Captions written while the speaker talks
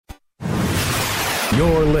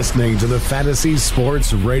You're listening to the Fantasy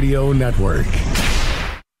Sports Radio Network.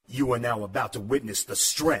 You are now about to witness the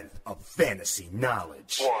strength of fantasy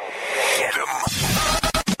knowledge.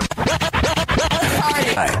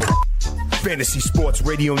 Fantasy Sports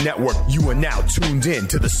Radio Network, you are now tuned in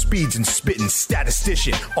to the Speeds and Spittin'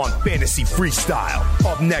 Statistician on Fantasy Freestyle.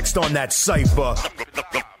 Up next on that cipher,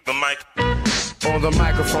 the mic. On the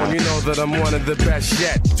microphone, you know that I'm one of the best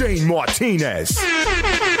yet, Dane Martinez.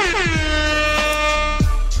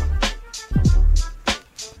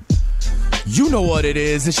 You know what it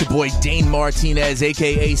is. It's your boy Dane Martinez,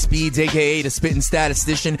 a.k.a. Speeds, a.k.a. the Spittin'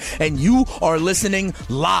 Statistician, and you are listening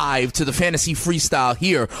live to the Fantasy Freestyle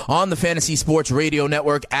here on the Fantasy Sports Radio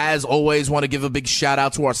Network. As always, want to give a big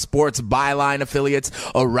shout-out to our sports byline affiliates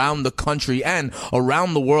around the country and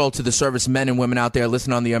around the world, to the servicemen and women out there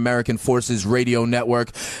listening on the American Forces Radio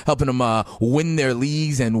Network, helping them win their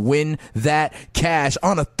leagues and win that cash.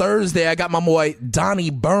 On a Thursday, I got my boy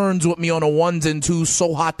Donnie Burns with me on a ones and twos,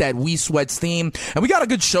 so hot that we sweat theme, and we got a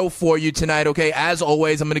good show for you tonight. Okay, as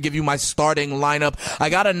always, I'm going to give you my starting lineup. I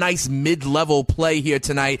got a nice mid-level play here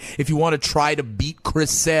tonight if you want to try to beat Chris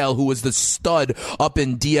Sale, who is the stud up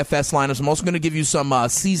in DFS lineups. I'm also going to give you some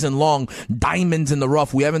season-long diamonds in the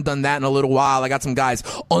rough. We haven't done that in a little while. I got some guys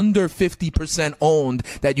under 50% owned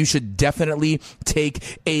that you should definitely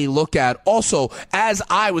take a look at. Also, as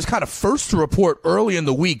I was kind of first to report early in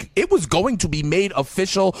the week, it was going to be made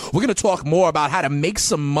official. We're going to talk more about how to make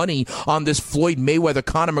some money on this Floyd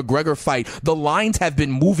Mayweather-Conor McGregor fight. The lines have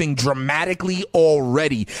been moving dramatically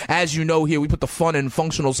already. As you know, here we put the fun in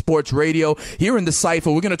functional sports radio. Here in the Cypher,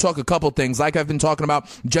 we're going to talk a couple things, like I've been talking about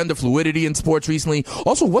gender fluidity in sports recently.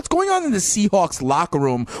 Also, what's going on in the Seahawks locker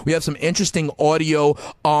room? We have some interesting audio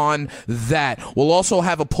on that. We'll also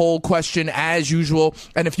have a poll question as usual.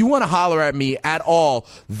 And if you want to holler at me at all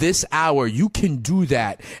this hour, you can do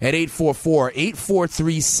that at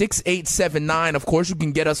 844-843-6879. Of course, you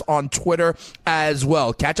can get us on Twitter as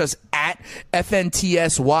well. Catch us at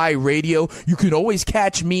FNTSY Radio. You can always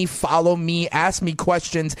catch me, follow me, ask me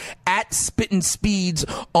questions at Spittin' Speeds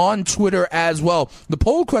on Twitter as well. The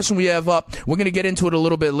poll question we have up, we're going to get into it a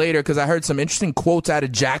little bit later because I heard some interesting quotes out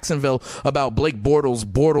of Jacksonville about Blake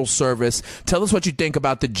Bortles' service. Tell us what you think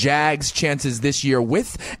about the Jags' chances this year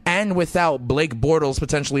with and without Blake Bortles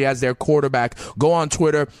potentially as their quarterback. Go on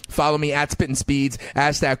Twitter, follow me at Spittin' Speeds,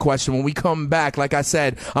 ask that question. When we come back, like I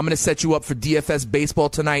said, I'm going to set you up for DFS baseball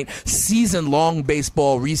tonight, season-long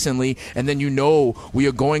baseball recently, and then we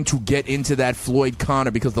are going to get into that Floyd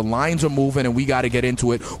Conor because the lines are moving and we got to get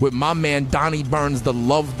into it with my man Donnie Burns, the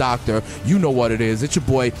Love Doctor. You know what it is. It's your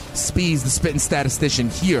boy Speeds, the Spittin' Statistician,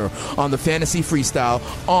 here on the Fantasy Freestyle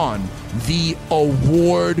on the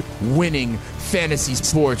award-winning Fantasy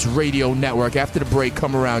Sports Radio Network. After the break,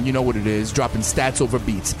 come around. You know what it is. Dropping stats over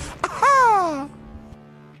beats. Aha!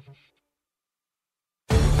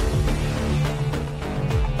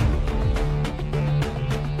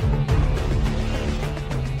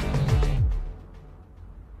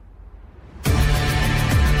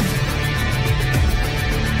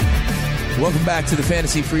 Welcome back to the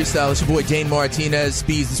Fantasy Freestyle. It's your boy Dane Martinez,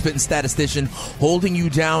 Speeds, the Spittin' Statistician, holding you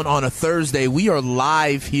down on a Thursday. We are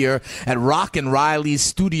live here at Rock and Riley's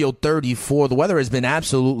Studio 34. The weather has been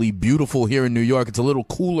absolutely beautiful here in New York. It's a little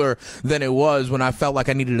cooler than it was when I felt like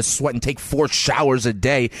I needed to sweat and take 4 showers a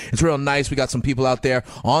day. It's real nice. We got some people out there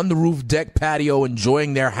on the roof deck patio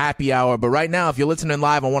enjoying their happy hour. But right now, if you're listening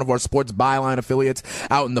live on one of our sports byline affiliates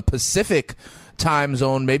out in the Pacific time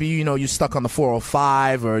zone, maybe you're stuck on the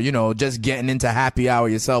 405 or just getting into happy hour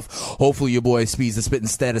yourself, hopefully your boy Speeds, the Spittin'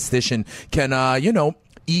 Statistician, can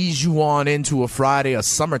ease you on into a Friday, a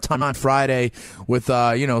summertime Friday with,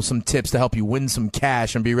 some tips to help you win some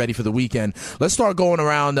cash and be ready for the weekend. Let's start going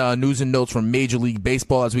around news and notes from Major League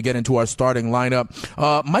Baseball as we get into our starting lineup.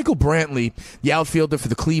 Michael Brantley, the outfielder for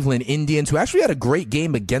the Cleveland Indians, who actually had a great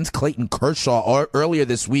game against Clayton Kershaw earlier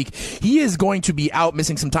this week. He is going to be out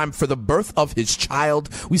missing some time for the birth of his child.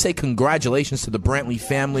 We say congratulations to the Brantley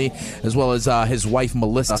family as well as his wife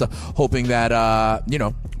Melissa, hoping that,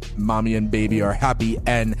 mommy and baby are happy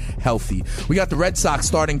and healthy. We got the Red Sox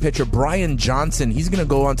starting pitcher Brian Johnson. He's going to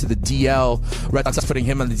go on to the DL. Red Sox putting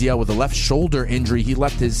him on the DL with a left shoulder injury. He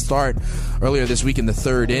left his start earlier this week in the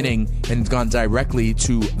 3rd inning and has gone directly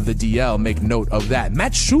to the DL. Make note of that.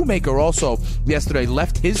 Matt Shoemaker also yesterday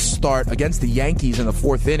left his start against the Yankees in the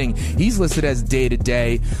 4th inning. He's listed as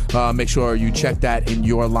day-to-day. Make sure you check that in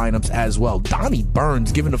your lineups as well. Donnie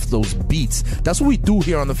Burns giving us those beats. That's what we do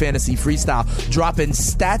here on the Fantasy Freestyle. Dropping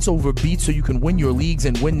stats stats over beats so you can win your leagues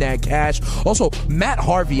and win that cash. Also, Matt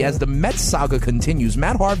Harvey, as the Mets saga continues,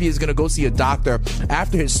 Matt Harvey is going to go see a doctor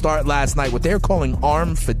after his start last night, what they're calling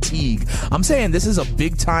arm fatigue. I'm saying this is a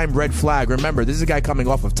big-time red flag. Remember, this is a guy coming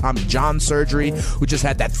off of Tommy John surgery who just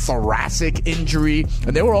had that thoracic injury,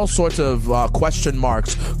 and there were all sorts of question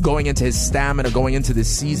marks going into his stamina going into this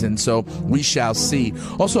season, so we shall see.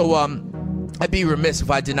 Also, I'd be remiss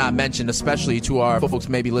if I did not mention, especially to our folks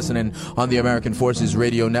maybe listening on the American Forces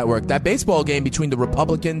Radio Network, that baseball game between the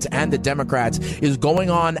Republicans and the Democrats is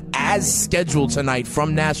going on as scheduled tonight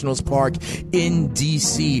from Nationals Park in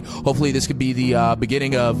D.C. Hopefully this could be the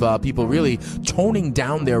beginning of people really toning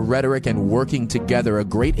down their rhetoric and working together. A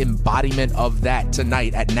great embodiment of that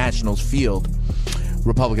tonight at Nationals Field.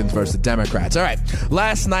 Republicans versus Democrats. All right.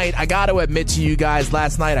 Last night, I got to admit to you guys,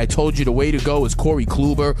 last night I told you the way to go is Corey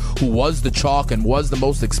Kluber, who was the chalk and was the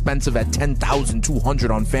most expensive at $10,200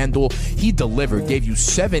 on FanDuel. He delivered, gave you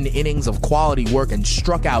 7 innings of quality work and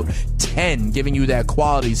struck out 10, giving you that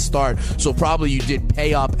quality start. So probably you did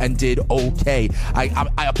pay up and did okay.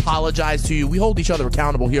 I apologize to you. We hold each other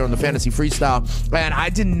accountable here on the Fantasy Freestyle. And I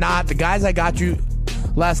did not, the guys I got you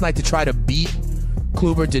last night to try to beat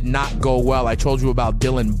Kluber did not go well. I told you about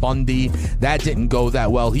Dylan Bundy. That didn't go that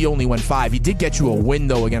well. He only went 5. He did get you a win,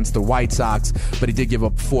 though, against the White Sox, but he did give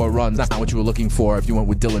up 4 runs. That's not what you were looking for if you went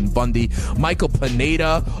with Dylan Bundy. Michael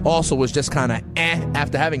Pineda also was just kind of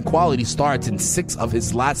after having quality starts in 6 of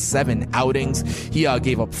his last 7 outings. He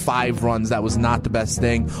gave up 5 runs. That was not the best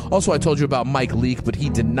thing. Also, I told you about Mike Leake, but he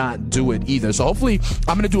did not do it either. So hopefully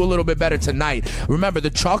I'm going to do a little bit better tonight. Remember, the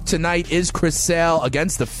chalk tonight is Chris Sale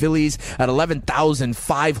against the Phillies at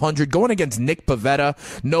 11,500 going against Nick Pivetta.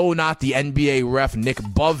 No, not the NBA ref Nick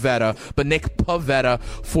Pivetta, but Nick Pivetta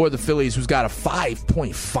for the Phillies, who's got a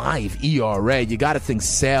 5.5 ERA. You got to think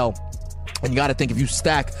Sale. And you got to think if you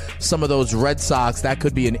stack some of those Red Sox, that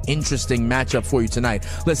could be an interesting matchup for you tonight.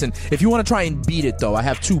 Listen, if you want to try and beat it, though, I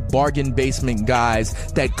have 2 bargain basement guys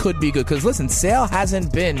that could be good. Because, listen, Sale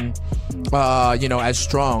hasn't been, as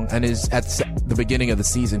strong and is at the beginning of the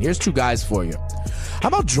season. Here's 2 guys for you. How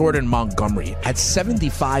about Jordan Montgomery at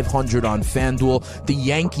 7,500 on FanDuel? The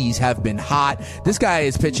Yankees have been hot. This guy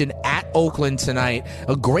is pitching at Oakland tonight.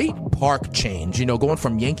 A great park change, going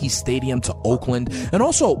from Yankee Stadium to Oakland. And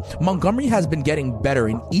also, Montgomery has been getting better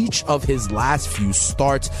in each of his last few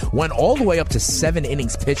starts. Went all the way up to 7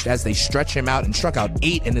 innings pitched as they stretch him out and struck out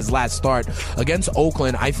 8 in his last start against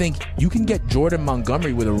Oakland. I think you can get Jordan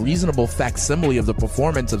Montgomery with a reasonable facsimile of the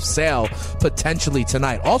performance of Sale potentially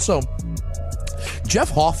tonight. Also, Jeff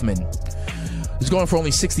Hoffman is going for only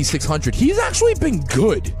 6,600. He's actually been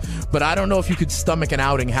good, but I don't know if you could stomach an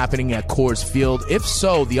outing happening at Coors Field. If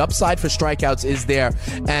so, the upside for strikeouts is there.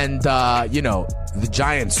 And, the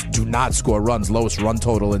Giants do not score runs, lowest run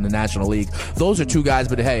total in the National League. Those are 2 guys,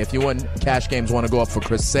 but hey, if you win cash games, want to go up for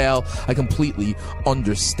Chris Sale, I completely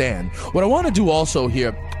understand. What I want to do also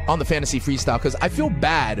here on the Fantasy Freestyle, because I feel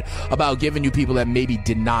bad about giving you people that maybe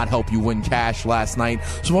did not help you win cash last night.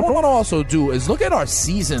 So what I want to also do is look at our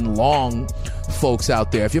season-long folks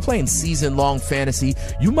out there. If you're playing season-long fantasy,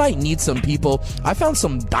 you might need some people. I found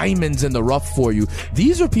some diamonds in the rough for you.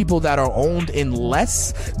 These are people that are owned in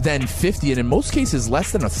less than 50, and in most cases,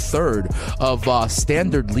 less than a third of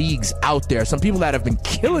standard leagues out there. Some people that have been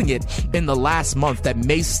killing it in the last month that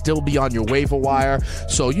may still be on your waiver wire.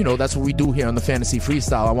 So, that's what we do here on the Fantasy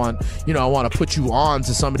Freestyle. I want to put you on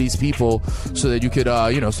to some of these people so that you could,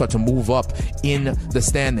 start to move up in the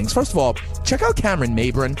standings. First of all, check out Cameron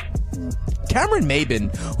Maybin. Cameron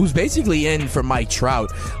Maybin, who's basically in for Mike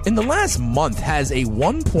Trout, in the last month has a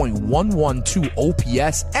 1.112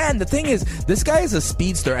 OPS. And the thing is, this guy is a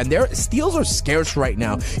speedster, and their steals are scarce right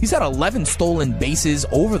now. He's had 11 stolen bases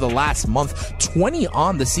over the last month, 20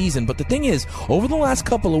 on the season. But the thing is, over the last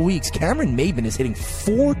couple of weeks, Cameron Maybin is hitting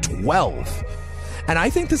 .412. And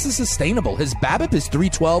I think this is sustainable. His BABIP is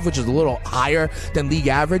 312, which is a little higher than league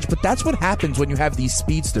average, but that's what happens when you have these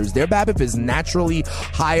speedsters. Their BABIP is naturally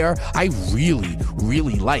higher. I really,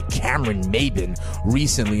 really like Cameron Maybin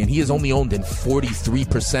recently, and he is only owned in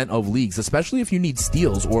 43% of leagues, especially if you need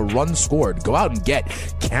steals or runs scored. Go out and get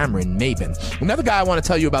Cameron Maybin. Another guy I want to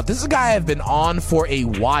tell you about, this is a guy I've been on for a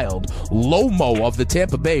while. Lomo of the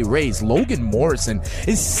Tampa Bay Rays, Logan Morrison,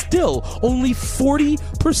 is still only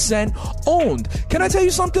 40% owned. Can I tell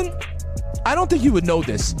you something? I don't think you would know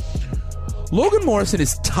this. Logan Morrison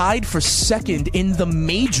is tied for second in the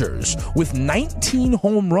majors with 19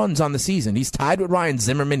 home runs on the season. He's tied with Ryan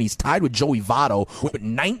Zimmerman. He's tied with Joey Votto with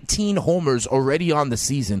 19 homers already on the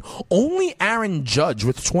season. Only Aaron Judge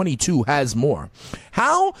with 22 has more.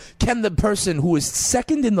 How can the person who is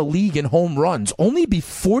second in the league in home runs only be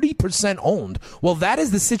 40% owned? Well, that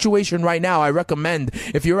is the situation right now. I recommend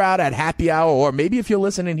if you're out at happy hour, or maybe if you're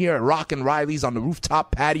listening here at Rock and Riley's on the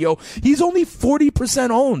rooftop patio, he's only 40%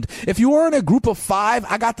 owned. If you are in a group of 5,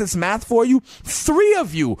 I got this math for you. 3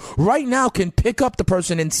 of you right now can pick up the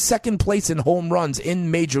person in second place in home runs in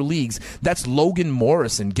major leagues. That's Logan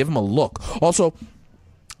Morrison. Give him a look. Also,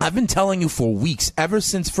 I've been telling you for weeks, ever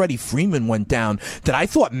since Freddie Freeman went down, that I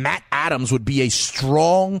thought Matt Adams would be a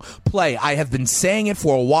strong play. I have been saying it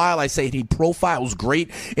for a while. I say he profiles great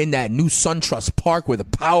in that new SunTrust Park where the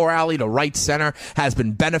power alley to right center has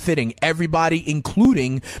been benefiting everybody,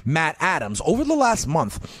 including Matt Adams. Over the last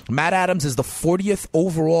month, Matt Adams is the 40th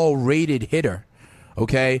overall rated hitter.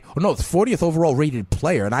 Okay? Oh, no, the 40th overall rated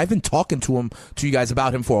player, and I've been talking to you guys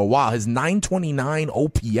about him for a while. His 929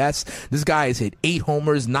 OPS, this guy has hit 8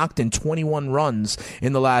 homers, knocked in 21 runs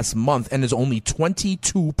in the last month, and is only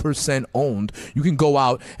 22% owned. You can go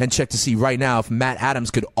out and check to see right now if Matt Adams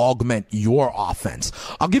could augment your offense.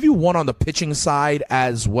 I'll give you one on the pitching side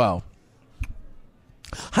as well.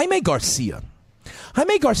 Jaime Garcia.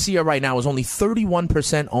 Jaime Garcia right now is only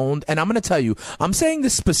 31% owned, and I'm going to tell you, I'm saying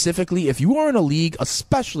this specifically if you are in a league,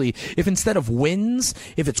 especially if instead of wins,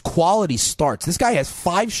 if it's quality starts. This guy has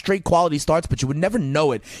 5 straight quality starts, but you would never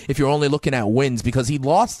know it if you're only looking at wins because he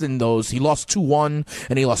lost in those. He lost 2-1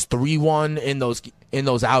 and he lost 3-1 in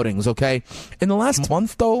those outings, okay? In the last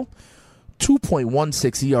month, though,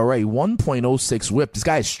 2.16 ERA, 1.06 whip. This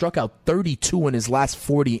guy has struck out 32 in his last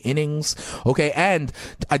 40 innings. Okay, and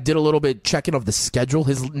I did a little bit checking of the schedule.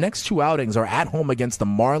 His next 2 outings are at home against the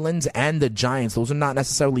Marlins and the Giants. Those are not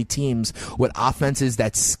necessarily teams with offenses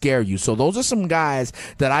that scare you. So those are some guys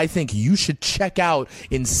that I think you should check out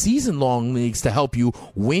in season-long leagues to help you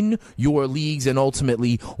win your leagues and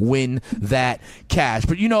ultimately win that cash.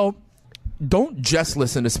 But, you know, don't just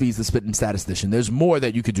listen to Speeds the Spittin' Statistician. There's more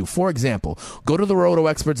that you could do. For example, go to the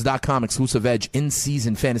RotoExperts.com exclusive Edge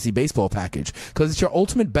in-season fantasy baseball package because it's your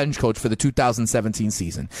ultimate bench coach for the 2017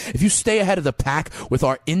 season. If you stay ahead of the pack with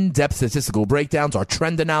our in-depth statistical breakdowns, our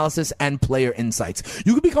trend analysis, and player insights,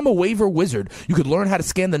 you could become a waiver wizard. You could learn how to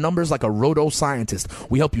scan the numbers like a roto scientist.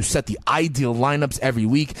 We help you set the ideal lineups every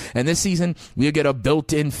week, and this season, we'll get a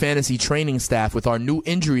built-in fantasy training staff with our new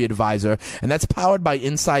injury advisor, and that's powered by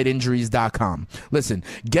InsideInjuries.com. Listen,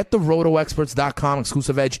 get the RotoExperts.com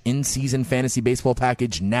exclusive Edge in-season fantasy baseball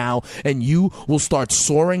package now, and you will start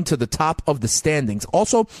soaring to the top of the standings.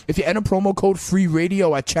 Also, if you enter promo code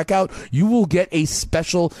FREERADIO at checkout, you will get a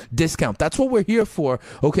special discount. That's what we're here for,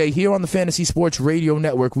 okay? Here on the Fantasy Sports Radio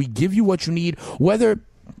Network, we give you what you need, whether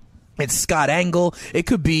it's Scott Engel. It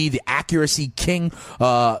could be the accuracy king,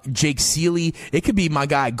 Jake Seeley. It could be my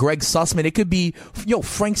guy, Greg Sussman. It could be,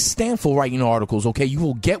 Frank Stanfield writing articles, okay? You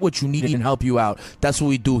will get what you need and help you out. That's what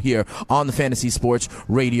we do here on the Fantasy Sports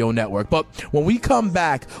Radio Network. But when we come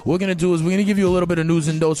back, what we're going to do is we're going to give you a little bit of news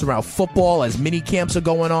and notes around football as mini camps are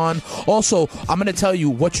going on. Also, I'm going to tell you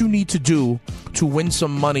what you need to do to win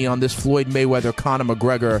some money on this Floyd Mayweather-Conor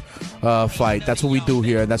McGregor fight. That's what we do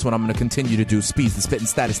here, and that's what I'm going to continue to do. Speeds the Spittin'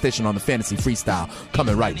 Statistician on the Fantasy Freestyle.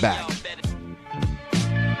 Coming right back.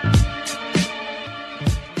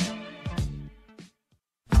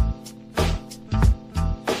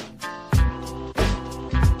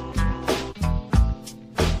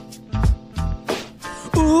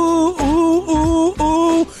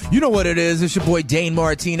 You know what it is. It's your boy Dane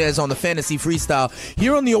Martinez on the Fantasy Freestyle.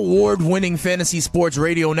 Here on the award-winning Fantasy Sports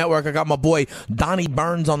Radio Network, I got my boy Donnie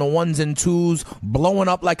Burns on the 1s and 2s, blowing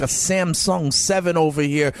up like a Samsung 7 over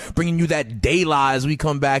here, bringing you that daylight as we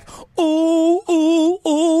come back. Ooh, ooh,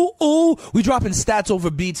 ooh, ooh. We dropping stats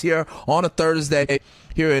over beats here on a Thursday.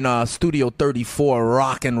 Here in Studio 34,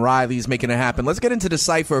 Rock and Riley's making it happen. Let's get into the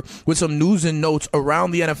cipher with some news and notes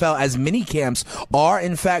around the NFL as mini camps are,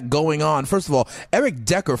 in fact, going on. First of all, Eric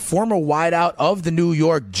Decker, former wideout of the New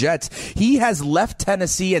York Jets, he has left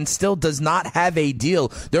Tennessee and still does not have a deal.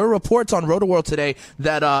 There are reports on RotoWorld today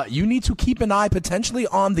that you need to keep an eye potentially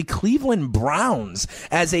on the Cleveland Browns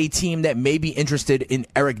as a team that may be interested in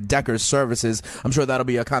Eric Decker's services. I'm sure that'll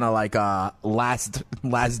be a kind of like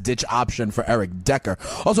last-ditch option for Eric Decker.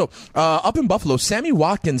 Also, up in Buffalo, Sammy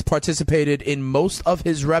Watkins participated in most of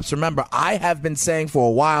his reps. Remember, I have been saying for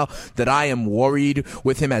a while that I am worried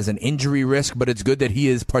with him as an injury risk, but it's good that he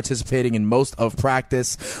is participating in most of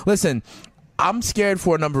practice. Listen, I'm scared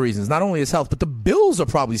for a number of reasons. Not only his health, but the Bills are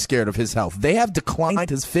probably scared of his health. They have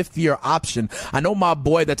declined his 5th-year option. I know my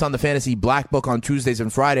boy that's on the Fantasy Black Book on Tuesdays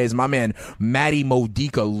and Fridays, my man Matty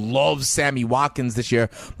Modica, loves Sammy Watkins this year.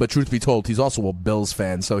 But truth be told, he's also a Bills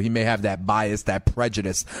fan, so he may have that bias, that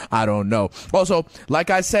prejudice. I don't know. Also,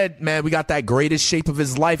 like I said, man, we got that greatest shape of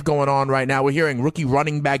his life going on right now. We're hearing rookie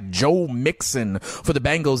running back Joe Mixon for the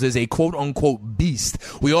Bengals is a quote-unquote beast.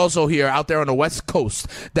 We also hear out there on the West Coast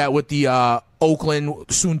that with the Oakland,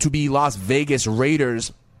 soon-to-be Las Vegas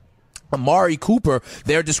Raiders, Amari Cooper,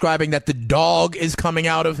 they're describing that the dog is coming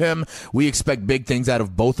out of him. We expect big things out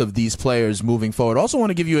of both of these players moving forward. Also want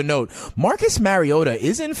to give you a note. Marcus Mariota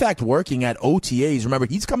is in fact working at OTAs. Remember,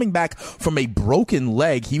 he's coming back from a broken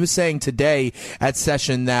leg. He was saying today at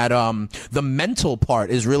session that the mental part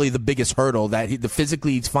is really the biggest hurdle, that the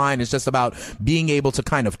physically he's fine. It's just about being able to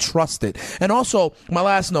kind of trust it. And also, my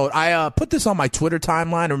last note, I put this on my Twitter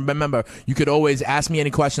timeline. And remember, you could always ask me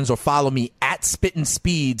any questions or follow me at Spittin'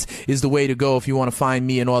 Speeds is the way to go if you want to find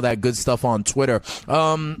me and all that good stuff on Twitter.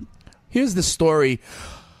 Here's the story.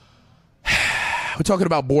 We're talking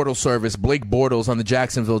about Bortles service. Blake Bortles on the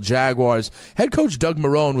Jacksonville Jaguars. Head coach Doug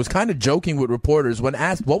Marrone was kind of joking with reporters when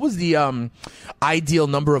asked what was the ideal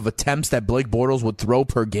number of attempts that Blake Bortles would throw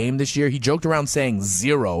per game this year. He joked around saying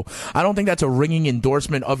 0. I don't think that's a ringing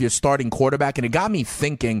endorsement of your starting quarterback, and it got me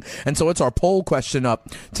thinking. And so it's our poll question up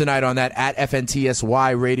tonight on that at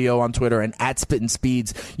FNTSY Radio on Twitter and at Spittin'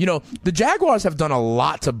 Speeds. You know, the Jaguars have done a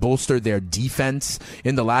lot to bolster their defense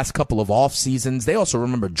in the last couple of off seasons. They also,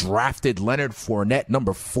 remember, drafted Leonard Fournette,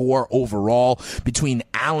 number 4 overall. Between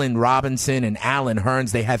Allen Robinson and Allen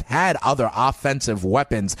Hurns, they have had other offensive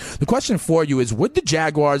weapons. The question for you is, would the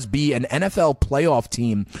Jaguars be an NFL playoff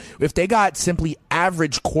team if they got simply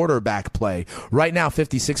average quarterback play? Right now,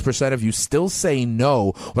 56% of you still say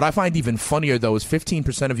no. What I find even funnier, though, is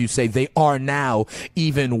 15% of you say they are now,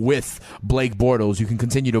 even with Blake Bortles. You can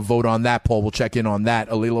continue to vote on that poll. We'll check in on that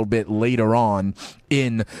a little bit later on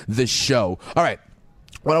in the show. All right.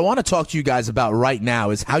 What I want to talk to you guys about right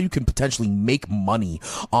now is how you can potentially make money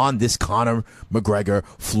on this Conor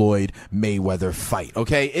McGregor-Floyd Mayweather fight,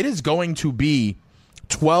 okay? It is going to be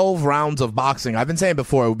 12 rounds of boxing. I've been saying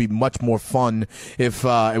before it would be much more fun if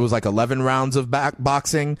it was like 11 rounds of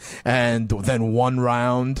boxing and then 1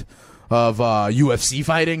 round of UFC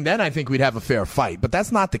fighting. Then I think we'd have a fair fight. But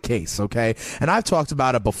that's not the case, okay? And I've talked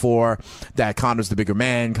about it before, that Conor's the bigger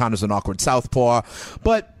man, Conor's an awkward southpaw,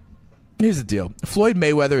 but here's the deal. Floyd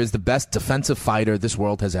Mayweather is the best defensive fighter this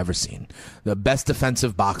world has ever seen. The best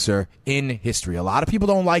defensive boxer in history. A lot of people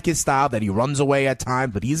don't like his style, that he runs away at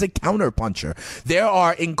times, but he's a counterpuncher. There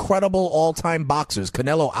are incredible all-time boxers,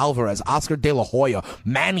 Canelo Alvarez, Oscar De La Hoya,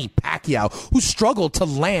 Manny Pacquiao, who struggled to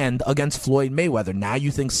land against Floyd Mayweather. Now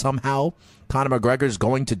you think somehow Conor McGregor is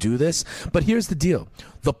going to do this? But here's the deal.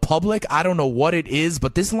 The public, I don't know what it is,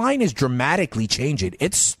 but this line is dramatically changing.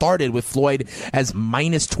 It started with Floyd as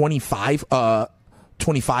minus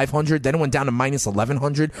 2,500, then it went down to minus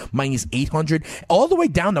 1,100, minus 800, all the way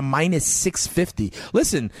down to minus 650.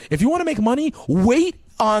 Listen, if you want to make money, wait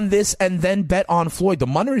on this and then bet on Floyd.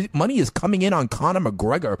 The money is coming in on Conor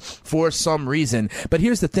McGregor for some reason. But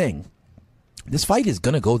here's the thing. This fight is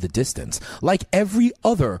going to go the distance, like every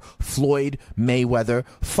other Floyd Mayweather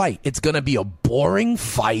fight. It's going to be a boring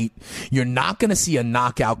fight. You're not going to see a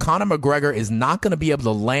knockout. Conor McGregor is not going to be able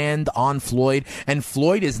to land on Floyd, and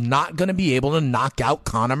Floyd is not going to be able to knock out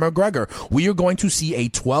Conor McGregor. We are going to see a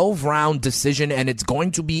 12-round decision, and it's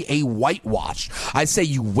going to be a whitewash. I say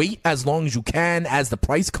you wait as long as you can as the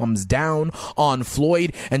price comes down on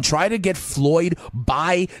Floyd, and try to get Floyd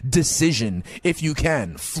by decision if you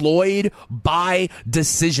can. Floyd by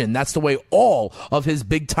decision. That's the way all of his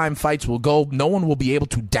big-time fights will go. No one will be able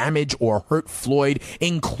to damage or hurt Floyd,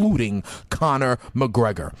 including Conor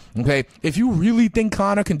McGregor. Okay? If you really think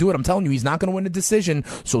Conor can do it, I'm telling you, he's not going to win a decision,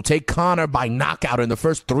 so take Conor by knockout in the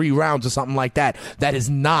first 3 rounds or something like that. That is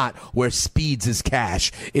not where Speeds'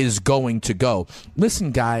 cash is going to go.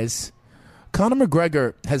 Listen, guys, Conor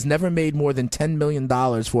McGregor has never made more than $10 million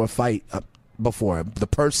for a fight before, the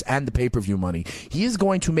purse and the pay-per-view money. He is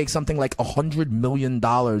going to make something like $100 million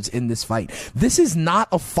in this fight. This is not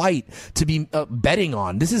a fight to be betting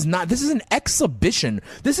on. This is an exhibition.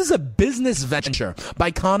 This is a business venture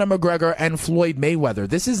by Conor McGregor and Floyd Mayweather.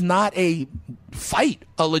 This is not a fight,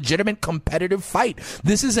 a legitimate competitive fight.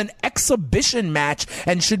 This is an exhibition match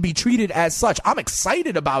and should be treated as such. I'm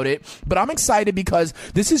excited about it, but I'm excited because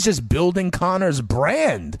this is just building Conor's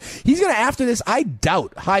brand. He's going to, after this, I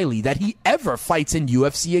doubt highly that he ever fights in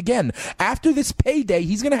UFC again. After this payday,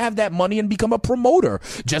 he's going to have that money and become a promoter,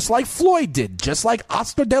 just like Floyd did, just like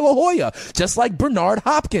Oscar De La Hoya, just like Bernard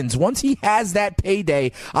Hopkins. Once he has that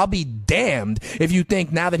payday, I'll be damned if you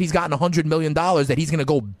think now that he's gotten $100 million that he's going to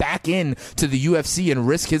go back in to the UFC and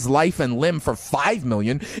risk his life and limb for $5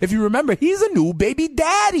 million. If you remember, he's a new baby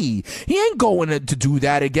daddy. He ain't going to do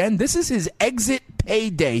that again. This is his exit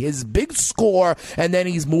payday, his big score, and then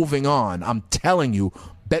he's moving on. I'm telling you,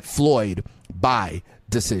 bet Floyd by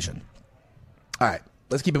decision. All right.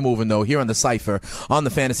 Let's keep it moving, though, here on the Cypher, on the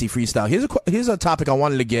Fantasy Freestyle. Here's a topic I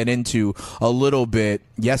wanted to get into a little bit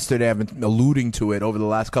yesterday. I've been alluding to it over the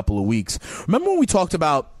last couple of weeks. Remember when we talked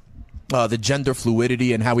about the gender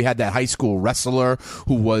fluidity and how we had that high school wrestler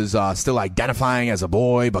who was still identifying as a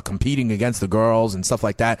boy but competing against the girls and stuff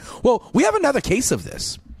like that? Well, we have another case of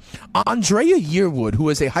this. Andrea Yearwood, who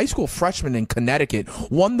is a high school freshman in Connecticut,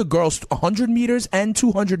 won the girls' 100 meters and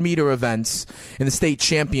 200 meter events in the state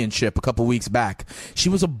championship a couple weeks back. She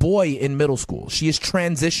was a boy in middle school. She is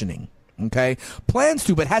transitioning. Okay, plans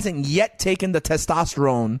to, but hasn't yet taken the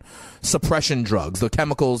testosterone suppression drugs, the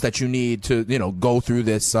chemicals that you need to, go through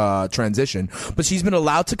this transition. But she's been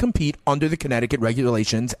allowed to compete under the Connecticut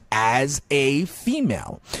regulations as a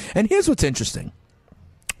female. And here's what's interesting.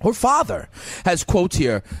 Her father has quotes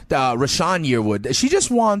here, Rashawn Yearwood.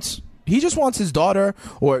 He just wants his daughter,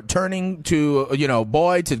 or turning to,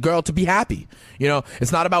 boy to girl, to be happy.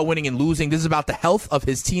 It's not about winning and losing. This is about the health of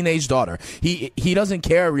his teenage daughter. He doesn't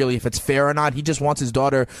care really if it's fair or not. He just wants his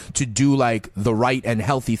daughter to do like the right and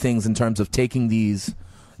healthy things in terms of taking these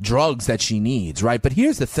drugs that she needs, right? But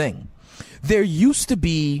here's the thing. There used to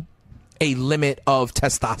be a limit of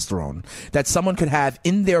testosterone that someone could have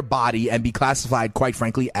in their body and be classified, quite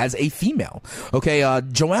frankly, as a female. Okay,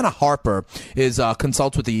 Joanna Harper is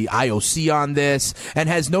consults with the IOC on this and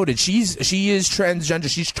has noted she is transgender.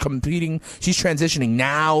 She's transitioning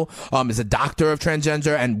now, is a doctor of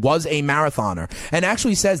transgender and was a marathoner, and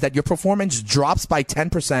actually says that your performance drops by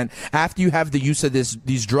 10% after you have the use of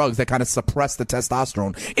these drugs that kind of suppress the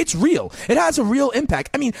testosterone. It's real. It has a real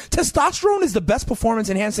impact. I mean, testosterone is the best performance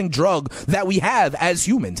enhancing drug that we have as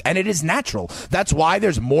humans, and it is natural. That's why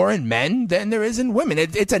there's more in men than there is in women.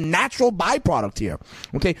 It's a natural byproduct here.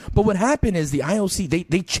 Okay, but what happened is the IOC,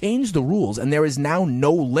 they changed the rules, and there is now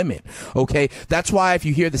no limit. Okay, that's why if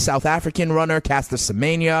you hear the South African runner Caster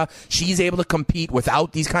Semenya, she's able to compete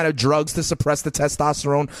without these kind of drugs to suppress the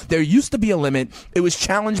testosterone. There used to be a limit. It was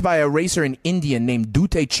challenged by a racer in India named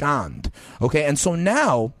Dute Chand. Okay, and so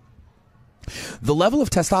now the level of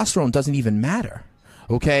testosterone doesn't even matter.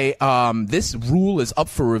 Okay, this rule is up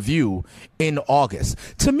for review in August.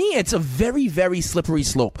 To me, it's a very, very slippery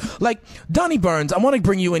slope. Like, Donnie Burns, I want to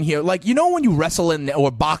bring you in here. Like, when you wrestle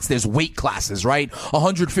or box, there's weight classes, right?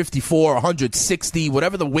 154, 160,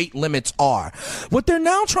 whatever the weight limits are. What they're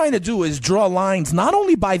now trying to do is draw lines not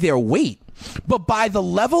only by their weight, but by the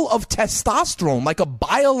level of testosterone, like a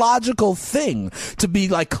biological thing, to be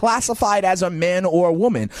like classified as a man or a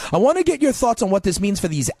woman. I want to get your thoughts on what this means for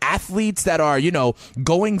these athletes that are,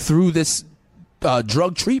 going through this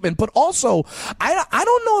drug treatment, but also I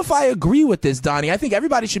don't know if I agree with this, Donnie. I think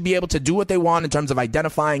everybody should be able to do what they want in terms of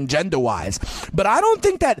identifying gender-wise, but I don't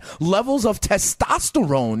think that levels of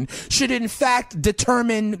testosterone should in fact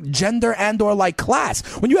determine gender and or like class.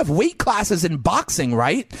 When you have weight classes in boxing,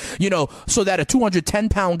 right, so that a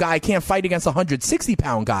 210-pound guy can't fight against a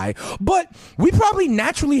 160-pound guy, but we probably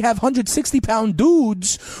naturally have 160-pound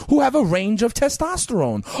dudes who have a range of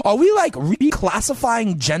testosterone. Are we like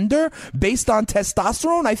reclassifying gender based on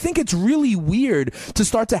testosterone? I think it's really weird to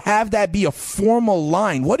start to have that be a formal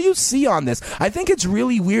line. What do you see on this? I think it's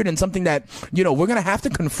really weird and something that, we're going to have to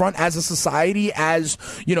confront as a society as,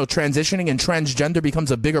 transitioning and transgender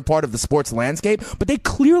becomes a bigger part of the sports landscape, but they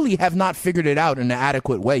clearly have not figured it out in an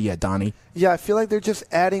adequate way yet, Donnie. Yeah, I feel like they're just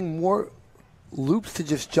adding more loops to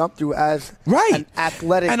just jump through as an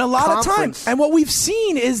athletic and a lot conference. of times. And what we've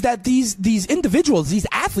seen is that these individuals, these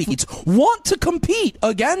athletes, want to compete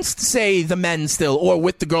against, say, the men still, or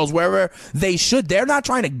with the girls, wherever they should. They're not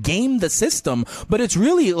trying to game the system, but it's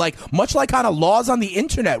really like much like kind of laws on the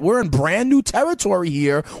internet. We're in brand new territory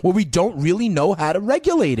here where we don't really know how to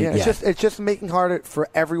regulate it. Yeah, it's just making it harder for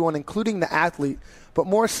everyone, including the athlete, but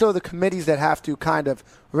more so the committees that have to kind of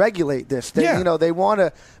regulate this. They want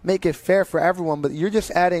to make it fair for everyone, but you're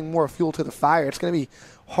just adding more fuel to the fire. It's going to be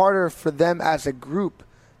harder for them as a group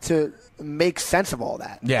to make sense of all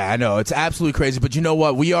that. Yeah, I know. It's absolutely crazy. But you know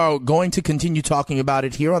what? We are going to continue talking about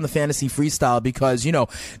it here on the Fantasy Freestyle because,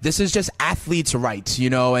 this is just athletes' rights,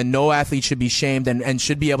 and no athlete should be shamed and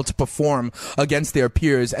should be able to perform against their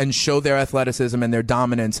peers and show their athleticism and their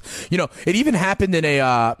dominance. It even happened in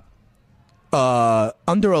a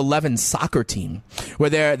under 11 soccer team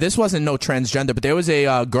where this wasn't no transgender, but there was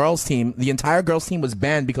a girls team. The entire girls team was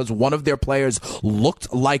banned because one of their players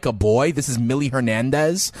looked like a boy. This is Millie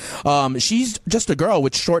Hernandez. She's just a girl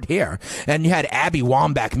with short hair. And you had Abby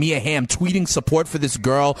Wambach, Mia Hamm tweeting support for this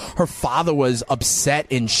girl. Her father was upset,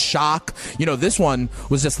 in shock. This one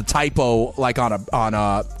was just a typo, like on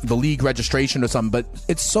the league registration or something. But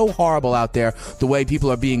it's so horrible out there, the way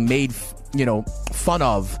people are being made, fun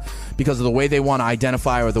of because of the way they want to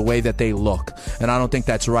identify or the way that they look. And I don't think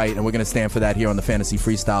that's right, and we're going to stand for that here on the Fantasy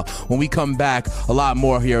Freestyle. When we come back, a lot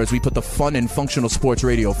more here as we put the fun in functional sports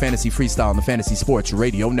radio, Fantasy Freestyle on the Fantasy Sports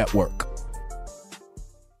Radio Network.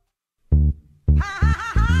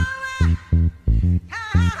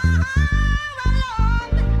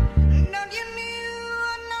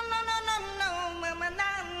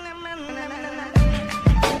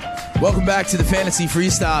 Welcome back to the Fantasy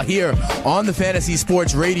Freestyle here on the Fantasy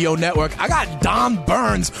Sports Radio Network. I got Don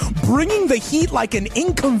Burns bringing the heat like an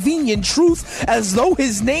inconvenient truth as though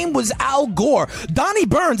his name was Al Gore. Donnie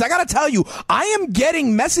Burns, I got to tell you, I am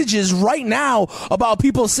getting messages right now about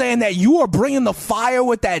people saying that you are bringing the fire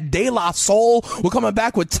with that De La Soul. We're coming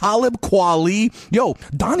back with Talib Kweli. Yo,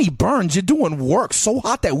 Donnie Burns, you're doing work so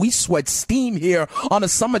hot that we sweat steam here on a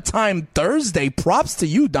summertime Thursday. Props to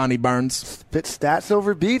you, Donnie Burns. Spit stats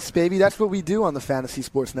over beats, baby. That's what we do on the Fantasy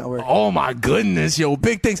Sports Network. Oh, my goodness, yo,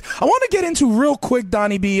 big things. I want to get into real quick,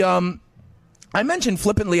 Donnie B. I mentioned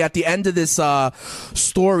flippantly at the end of this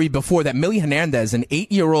story before that Millie Hernandez, an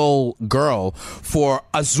 8-year-old girl for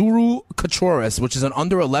Azuru Cachorros, which is an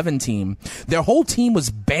under-11 team, their whole team was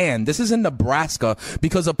banned. This is in Nebraska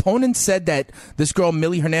because opponents said that this girl,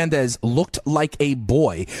 Millie Hernandez, looked like a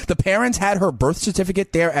boy. The parents had her birth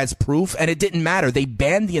certificate there as proof, and it didn't matter. They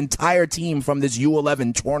banned the entire team from this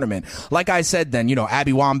U11 tournament. Like I said then,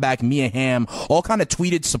 Abby Wambach, Mia Hamm, all kind of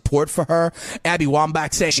tweeted support for her. Abby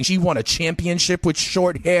Wambach saying she won a championship with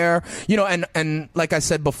short hair, and like I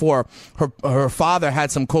said before, her father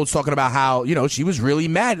had some quotes talking about how, she was really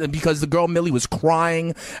mad because the girl Millie was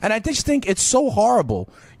crying. And I just think it's so horrible.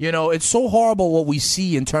 It's so horrible what we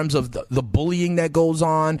see in terms of the bullying that goes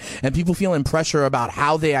on and people feeling pressure about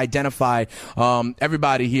how they identify.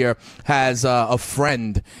 Everybody here has a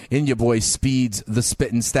friend in your boy Speeds, the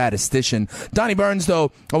spitting statistician. Donnie Burns,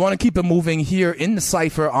 though, I want to keep it moving here in the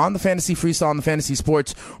Cypher on the Fantasy Freestyle on the Fantasy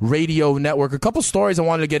Sports Radio Network. A couple stories I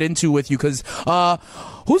wanted to get into with you because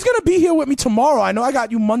who's going to be here with me tomorrow? I know I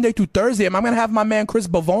got you Monday through Thursday. Am I going to have my man Chris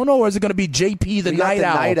Bavono, or is it going to be JP the Night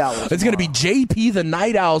Owl? It's going to be JP the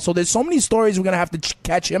Night Owl. So there's so many stories we're going to have to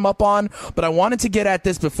catch him up on, but I wanted to get at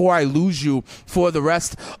this before I lose you for the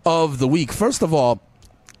rest of the week. First of all,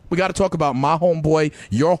 we got to talk about my homeboy,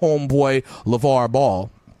 your homeboy, LeVar Ball.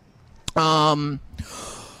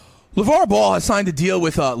 LeVar Ball has signed a deal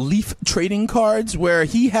with Leaf Trading Cards where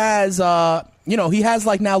he has he has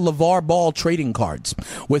like now LeVar Ball trading cards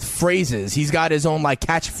with phrases. He's got his own like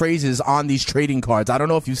catchphrases on these trading cards. I don't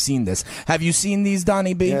know if you've seen this. Have you seen these,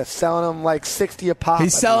 Donnie B? Yeah, selling them like 60 a pop.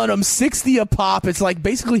 He's selling them 60 a pop. It's like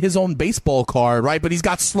basically his own baseball card, right? But he's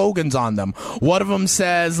got slogans on them. One of them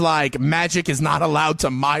says like Magic is not allowed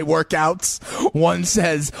to my workouts. One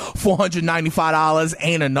says $495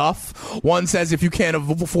 ain't enough. One says if you can't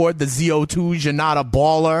afford the ZO2s, you're not a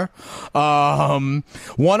baller.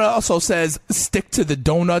 One also says stick to the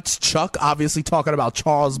donuts, Chuck, obviously talking about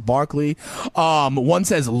Charles Barkley. One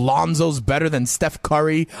says Lonzo's better than Steph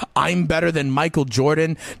Curry. I'm better than Michael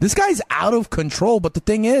Jordan. This guy's out of control, but the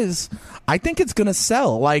thing is, I think it's going to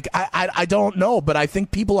sell. Like, I don't know, but I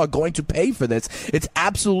think people are going to pay for this. It's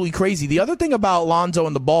absolutely crazy. The other thing about Lonzo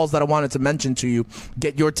and the balls that I wanted to mention to you,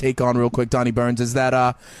 get your take on real quick, Donnie Burns, is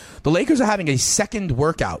that the Lakers are having a second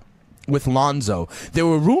workout with Lonzo. There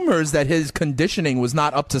were rumors that his conditioning was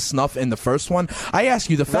not up to snuff in the first one. I ask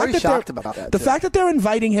you, the fact that they're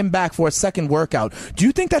inviting him back for a second workout, do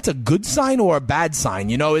you think that's a good sign or a bad sign?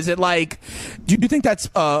 Is it like, do you think that's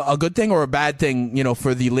a good thing or a bad thing,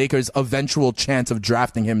 for the Lakers' eventual chance of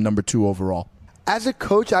drafting him number 2 overall? As a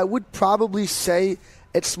coach, I would probably say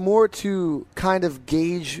it's more to kind of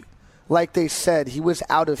gauge. Like they said, he was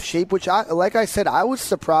out of shape, which like I said, I was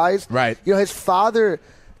surprised. Right. His father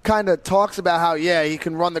kind of talks about how, he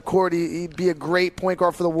can run the court. He'd be a great point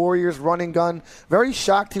guard for the Warriors, running gun. Very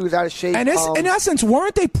shocked he was out of shape. And in essence,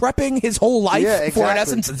 weren't they prepping his whole life for, in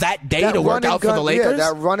essence, that day to work out for the Lakers?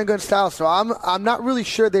 Yeah, that run and gun style. So I'm not really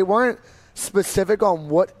sure. They weren't specific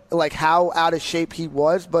on how out of shape he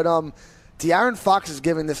was, but De'Aaron Fox is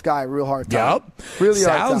giving this guy a real hard time. Yep. Really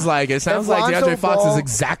hard Sounds time. like it. Sounds like DeAndre Fox is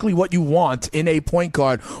exactly what you want in a point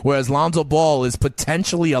guard, whereas Lonzo Ball is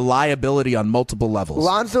potentially a liability on multiple levels.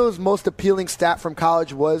 Lonzo's most appealing stat from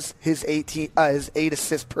college was his 8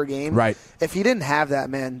 assists per game. Right. If he didn't have that,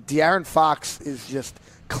 man, De'Aaron Fox is just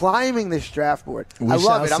climbing this draft board. I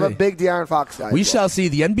love it. I'm a big De'Aaron Fox guy. We shall see.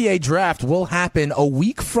 The NBA draft will happen a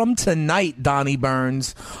week from tonight, Donnie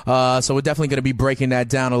Burns. So we're definitely going to be breaking that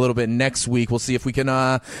down a little bit next week. We'll see if we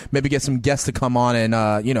can maybe get some guests to come on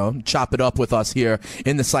and chop it up with us here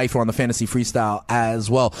in the Cypher on the Fantasy Freestyle as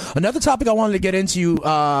well. Another topic I wanted to get into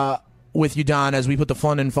with you, Don, as we put the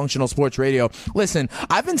fun in functional sports radio. Listen,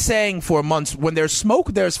 I've been saying for months, when there's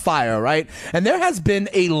smoke, there's fire, right? And there has been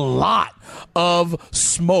a lot of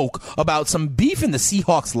smoke about some beef in the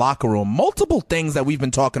Seahawks locker room. Multiple things that we've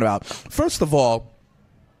been talking about. First of all,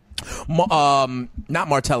 not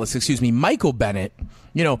Martellus, excuse me, Michael Bennett,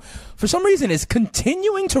 for some reason is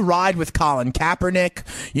continuing to ride with Colin Kaepernick,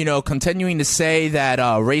 continuing to say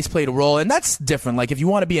that race played a role. And that's different. Like, if you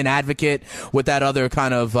want to be an advocate with that other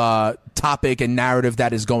kind of topic and narrative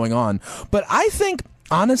that is going on. But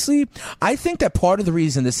honestly, I think that part of the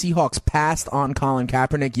reason the Seahawks passed on Colin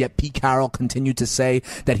Kaepernick, yet Pete Carroll continued to say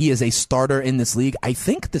that he is a starter in this league, I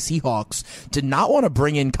think the Seahawks did not want to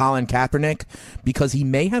bring in Colin Kaepernick because he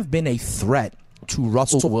may have been a threat to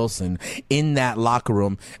Russell Wilson in that locker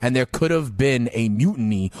room, and there could have been a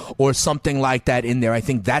mutiny or something like that in there. I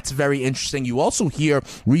think that's very interesting. You also hear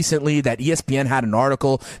recently that ESPN had an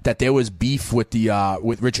article that there was beef with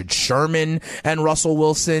with Richard Sherman and Russell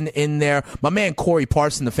Wilson in there. My man Corey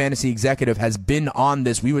Parson, the fantasy executive, has been on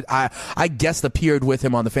this. I guest appeared with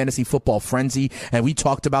him on the Fantasy Football Frenzy, and we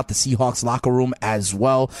talked about the Seahawks locker room as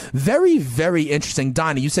well. Very, very interesting.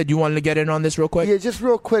 Donnie, you said you wanted to get in on this real quick? Yeah, just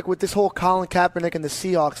real quick with this whole Colin Kaepernick and the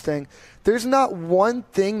Seahawks thing. There's not one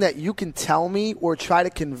thing that you can tell me or try to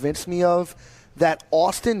convince me of that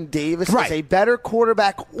Austin Davis is a better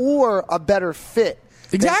quarterback or a better fit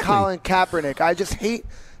than Colin Kaepernick. I just hate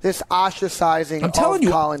this ostracizing of Colin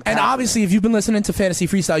Kaepernick. And obviously, if you've been listening to Fantasy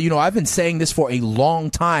Freestyle, I've been saying this for a long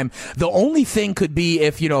time. The only thing could be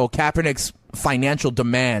if, Kaepernick's financial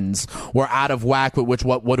demands were out of whack with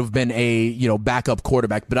what would have been a backup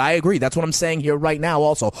quarterback. But I agree. That's what I'm saying here right now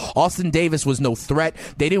also. Austin Davis was no threat.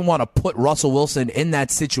 They didn't want to put Russell Wilson in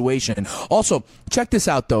that situation. Also, check this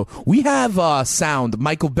out, though. We have sound.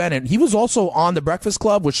 Michael Bennett. He was also on The Breakfast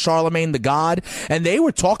Club with Charlemagne the God, and they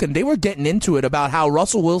were getting into it about how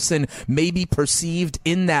Russell Wilson may be perceived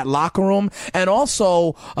in that locker room, and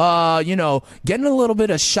also, getting a little bit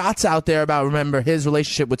of shots out there about, remember, his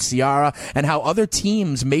relationship with Ciara, and how other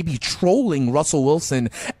teams may be trolling Russell Wilson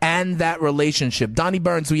and that relationship. Donnie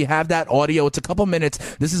Burns, we have that audio. It's a couple minutes.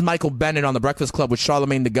 This is Michael Bennett on The Breakfast Club with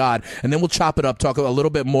Charlemagne the God, and then we'll chop it up, talk a little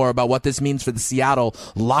bit more about what this means for the Seattle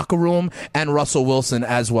locker room and Russell Wilson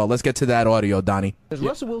as well. Let's get to that audio, Donnie. Does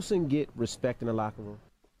Russell Wilson get respect in the locker room?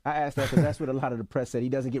 I asked that because that's what a lot of the press said. He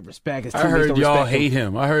doesn't get respect. I heard y'all hate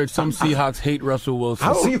him. I heard some Seahawks hate Russell Wilson.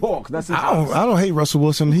 Seahawks. That's his house. I don't hate Russell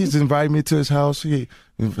Wilson. He's invited me to his house. He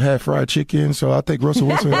had fried chicken, so I think Russell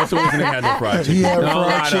Wilson. Russell Wilson didn't have no fried chicken. He had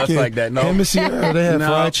fried chicken. Like that. No. Him and Sierra, they had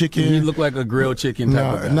fried chicken. He looked like a grilled chicken.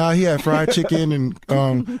 He had fried chicken, and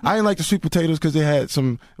I didn't like the sweet potatoes because they had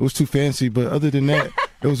some. It was too fancy, but other than that,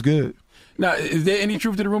 it was good. Now, is there any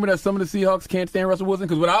truth to the rumor that some of the Seahawks can't stand Russell Wilson?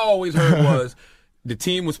 Because what I always heard was the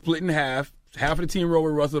team was split in half. Half of the team rolled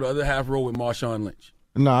with Russell, the other half rolled with Marshawn Lynch.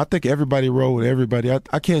 No, I think everybody rolled with everybody.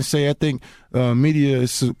 I can't say. I think media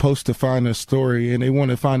is supposed to find a story, and they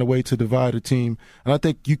want to find a way to divide a team. And I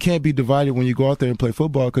think you can't be divided when you go out there and play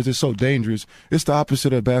football because it's so dangerous. It's the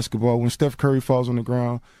opposite of basketball. When Steph Curry falls on the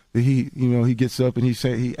ground, he gets up and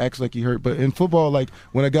he acts like he hurt. But in football, like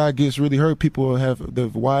when a guy gets really hurt, people have the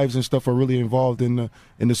wives and stuff are really involved in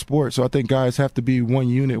the sport. So I think guys have to be one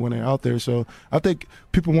unit when they're out there. So I think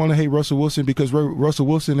people want to hate Russell Wilson because Russell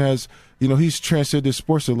Wilson has, he's transcended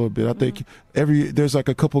sports a little bit. I think there's like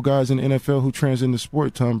a couple guys in the NFL who transcend the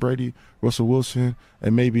sport: Tom Brady, Russell Wilson,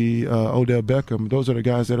 and maybe Odell Beckham. Those are the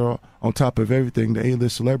guys that are on top of everything, the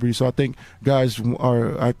A-list celebrities. So I think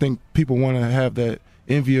people want to have that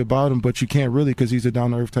envy about him, but you can't really because he's a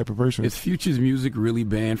down-to-earth type of person. Is Future's music really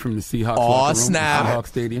banned from the Seahawks locker room, Seahawks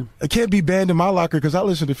Stadium? It can't be banned in my locker because I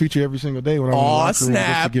listen to Future every single day when I'm in the locker room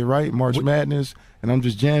just to get right. March Madness, and I'm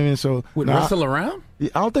just jamming. So with Russell around? I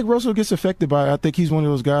don't think Russell gets affected by it. I think he's one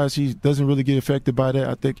of those guys. He doesn't really get affected by that.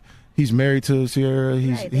 I think he's married to Sierra.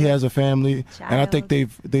 He has a family, and I think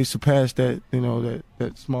they surpassed that.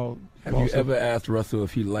 That small. Have you ever asked Russell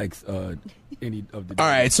if he likes any of the? All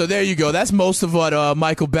right, so there you go. That's most of what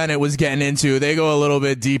Michael Bennett was getting into. They go a little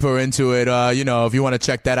bit deeper into it. If you want to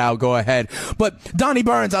check that out, go ahead. But Donnie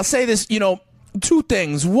Burns, I'll say this. Two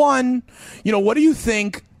things. One, what do you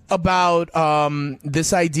think about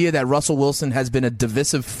this idea that Russell Wilson has been a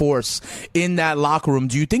divisive force in that locker room?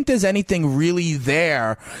 Do you think there's anything really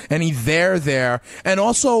there, there? And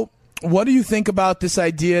also, what do you think about this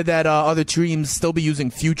idea that other teams still be using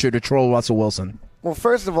Future to troll Russell Wilson? Well,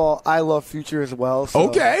 first of all, I love Future as well. So,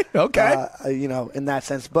 okay. In that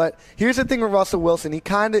sense. But here's the thing with Russell Wilson.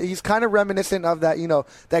 He's kind of reminiscent of that,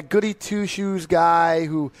 that goody two-shoes guy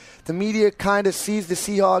who the media kind of sees the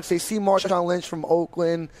Seahawks. They see Marshawn Lynch from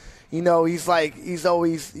Oakland. He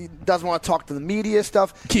doesn't want to talk to the media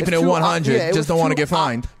stuff. Keeping it 100, just don't want to get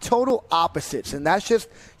fined. Total opposites. And that's just,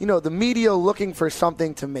 the media looking for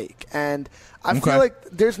something to make. And I feel like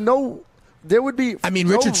there would be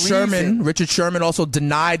Richard Sherman also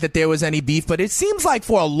denied that there was any beef, but it seems like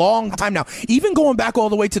for a long time now, even going back all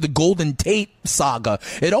the way to the Golden Tate saga,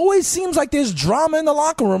 it always seems like there's drama in the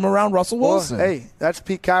locker room around Russell Wilson. Well, hey, that's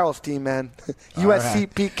Pete Carroll's team, man. USC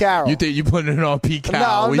right. Pete Carroll. You think you're putting it on Pete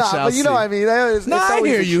Carroll? No, but you know what I mean. I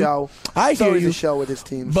hear you. I hear you. A show with his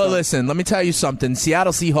team. But listen, let me tell you something.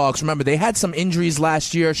 Seattle Seahawks, remember, they had some injuries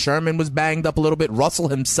last year. Sherman was banged up a little bit. Russell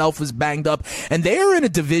himself was banged up. And they are in a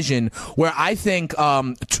division where I think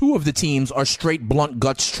two of the teams are straight blunt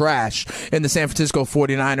guts trash in the San Francisco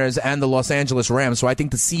 49ers and the Los Angeles Rams. So I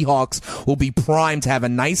think the Seahawks will be primed to have a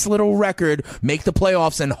nice little record, make the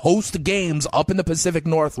playoffs, and host games up in the Pacific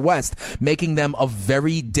Northwest, making them a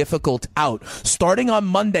very difficult out. Starting on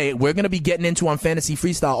Monday, we're going to be getting into on Fantasy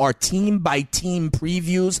Freestyle our team-by-team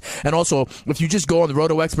previews. And also, if you just go on the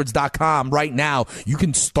rotoexperts.com right now, you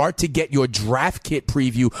can start to get your draft kit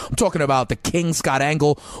preview. I'm talking about the King, Scott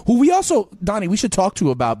Angle, who we also, Donnie, we should talk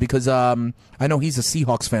to about because I know he's a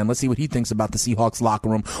Seahawks fan. Let's see what he thinks about the Seahawks locker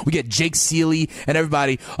room. We get Jake Seeley and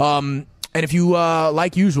everybody. And if you,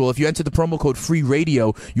 like usual, if you enter the promo code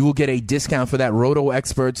FREERADIO, you will get a discount for that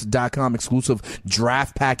RotoExperts.com exclusive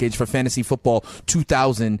draft package for Fantasy Football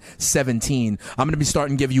 2017. I'm going to be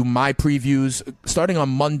starting to give you my previews starting on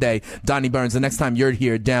Monday, Donnie Burns, the next time you're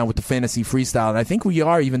here down with the Fantasy Freestyle. And I think we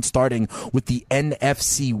are even starting with the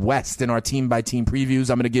NFC West in our team-by-team previews.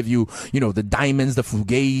 I'm going to give you, the Diamonds, the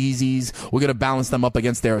Fugazis. We're going to balance them up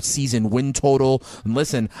against their season win total. And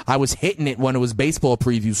listen, I was hitting it when it was baseball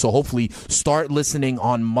previews, so hopefully start listening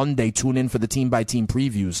on Monday. Tune in for the team-by-team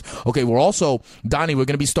previews. Okay, we're also, Donnie, we're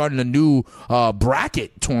going to be starting a new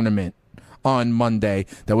bracket tournament on Monday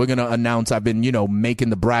that we're going to announce. I've been,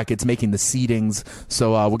 making the brackets, making the seedings.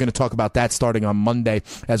 So we're going to talk about that starting on Monday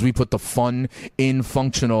as we put the fun in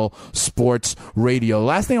functional sports radio.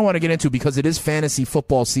 Last thing I want to get into, because it is fantasy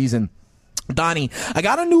football season, Donnie, I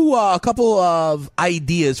got a couple of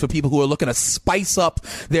ideas for people who are looking to spice up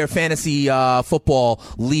their fantasy football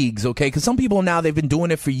leagues, okay? Because some people now, they've been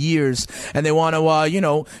doing it for years, and they want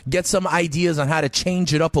to, get some ideas on how to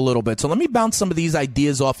change it up a little bit. So let me bounce some of these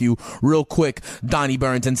ideas off you real quick, Donnie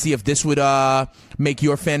Burns, and see if this would make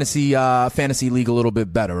your fantasy league a little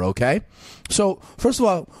bit better, okay? So, first of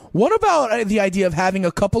all, what about the idea of having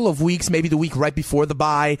a couple of weeks, maybe the week right before the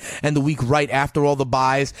bye and the week right after all the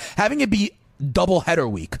byes, having it be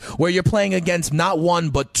doubleheader week where you're playing against not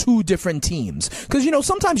one but two different teams? Because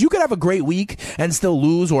sometimes you could have a great week and still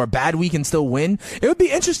lose, or a bad week and still win. It would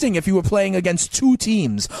be interesting if you were playing against two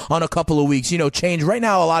teams on a couple of weeks. Change. Right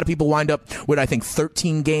now, a lot of people wind up with, I think,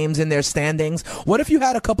 13 games in their standings. What if you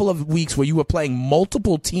had a couple of weeks where you were playing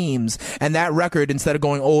multiple teams, and that record, instead of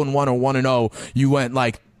going 0-1 or 1-0, you went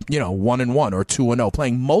 1-1 or 2-0,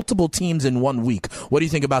 playing multiple teams in 1 week? What do you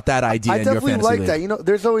think about that idea in your fantasy league? I definitely like that.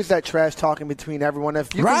 There's always that trash talking between everyone.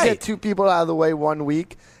 If you can get two people out of the way 1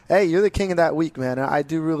 week, hey, you're the king of that week, man. I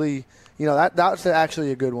do really... that's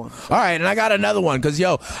actually a good one. All right, and I got another one because,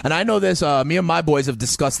 and I know this, me and my boys have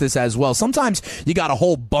discussed this as well. Sometimes you got a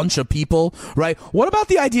whole bunch of people, right? What about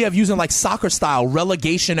the idea of using, soccer style,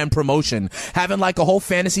 relegation and promotion? Having, a whole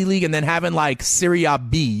fantasy league and then having, Serie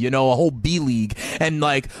B, a whole B league. And,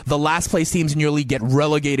 the last place teams in your league get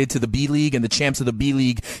relegated to the B league, and the champs of the B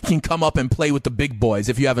league can come up and play with the big boys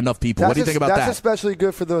if you have enough people. What do you think about that? That's especially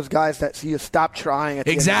good for those guys that see you stop trying at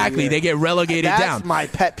the Exactly. end of the year. They get relegated down. That's my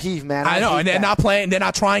pet peeve, man. man. I know, and they're not playing. They're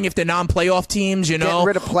not trying if they're non-playoff teams. You know, getting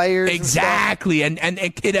rid of players. Exactly, and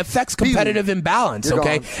it affects competitive imbalance. You're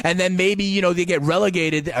okay, gone. and then maybe they get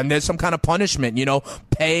relegated, and there's some kind of punishment.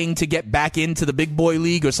 Paying to get back into the big boy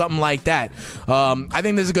league or something like that. I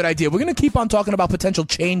think this is a good idea. We're going to keep on talking about potential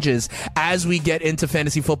changes as we get into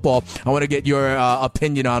fantasy football. I want to get your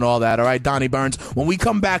opinion on all that. All right, Donnie Burns. When we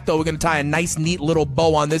come back, though, we're going to tie a nice, neat little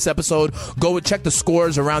bow on this episode. Go and check the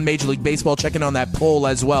scores around Major League Baseball. Check in on that poll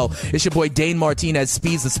as well. It's your boy Dane Martinez,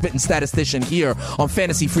 Speeds, the Spittin' Statistician, here on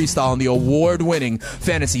Fantasy Freestyle on the award-winning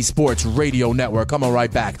Fantasy Sports Radio Network. Coming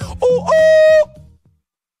right back. Ooh, ooh!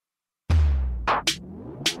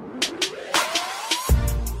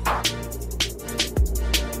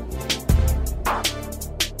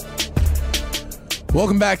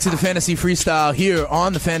 Welcome back to the Fantasy Freestyle here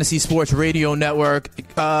on the Fantasy Sports Radio Network. We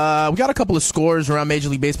got a couple of scores around Major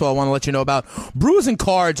League Baseball I want to let you know about. Brewers and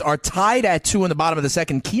Cards are tied at 2 in the bottom of the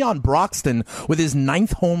second. Keon Broxton with his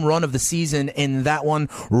 9th home run of the season in that one.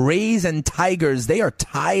 Rays and Tigers, they are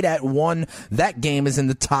tied at 1. That game is in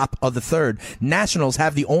the top of the third. Nationals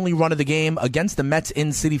have the only run of the game against the Mets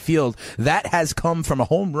in Citi Field. That has come from a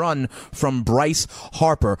home run from Bryce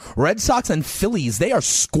Harper. Red Sox and Phillies, they are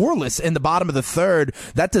scoreless in the bottom of the third.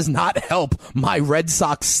 That does not help my Red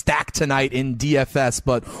Sox stack tonight in DFS,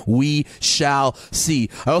 but we shall see.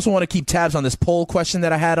 I also want to keep tabs on this poll question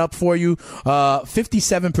that I had up for you.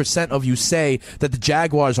 57% of you say that the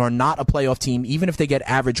Jaguars are not a playoff team, even if they get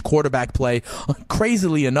average quarterback play.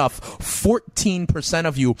 Crazily enough, 14%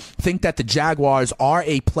 of you think that the Jaguars are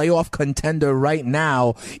a playoff contender right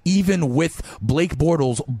now, even with Blake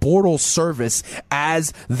Bortles' service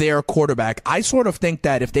as their quarterback. I sort of think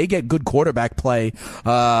that if they get good quarterback play,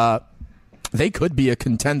 they could be a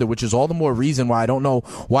contender, which is all the more reason why I don't know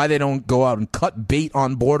why they don't go out and cut bait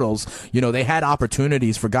on Bortles. They had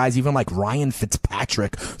opportunities for guys even like Ryan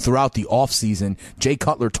Fitzpatrick throughout the offseason. Jay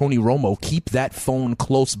Cutler, Tony Romo, keep that phone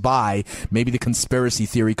close by. Maybe the conspiracy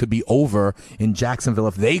theory could be over in Jacksonville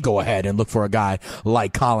if they go ahead and look for a guy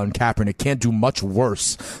like Colin Kaepernick. Can't do much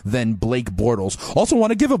worse than Blake Bortles. Also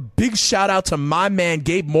want to give a big shout out to my man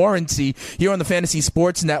Gabe Morency here on the Fantasy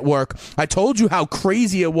Sports Network. I told you how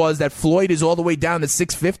crazy it was that Floyd is all the way down to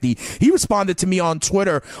 650. He responded to me on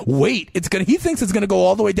Twitter, he thinks it's going to go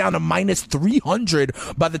all the way down to minus 300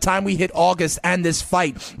 by the time we hit August and this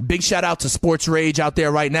fight. Big shout out to Sports Rage out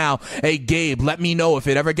there right now. Hey, Gabe, let me know if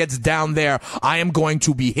it ever gets down there. I am going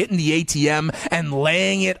to be hitting the ATM and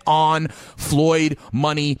laying it on Floyd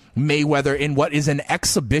Money Mayweather in what is an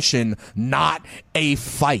exhibition, not a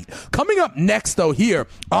fight. Coming up next, though, here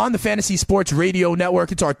on the Fantasy Sports Radio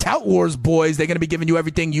Network, it's our Tout Wars boys. They're going to be giving you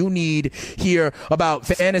everything you need here about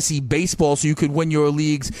fantasy baseball so you could win your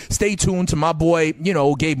leagues. Stay tuned to my boy,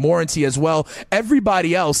 Gabe Morency as well.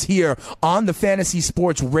 Everybody else here on the Fantasy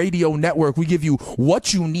Sports Radio Network, we give you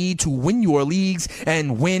what you need to win your leagues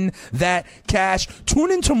and win that cash.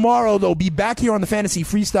 Tune in tomorrow, though. Be back here on the Fantasy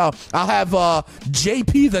Freestyle. I'll have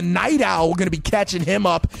JP the Night Owl. We're going to be catching him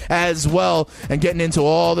up as well and getting into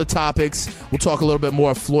all the topics. We'll talk a little bit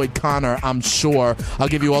more of Floyd Connor, I'm sure. I'll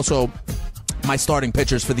give you also my starting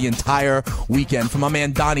pitchers for the entire weekend. For my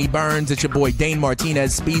man Donnie Burns, it's your boy Dane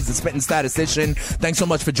Martinez, Speeds, the Spittin' Statistician. Thanks so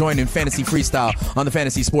much for joining Fantasy Freestyle on the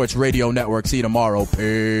Fantasy Sports Radio Network. See you tomorrow.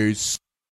 Peace.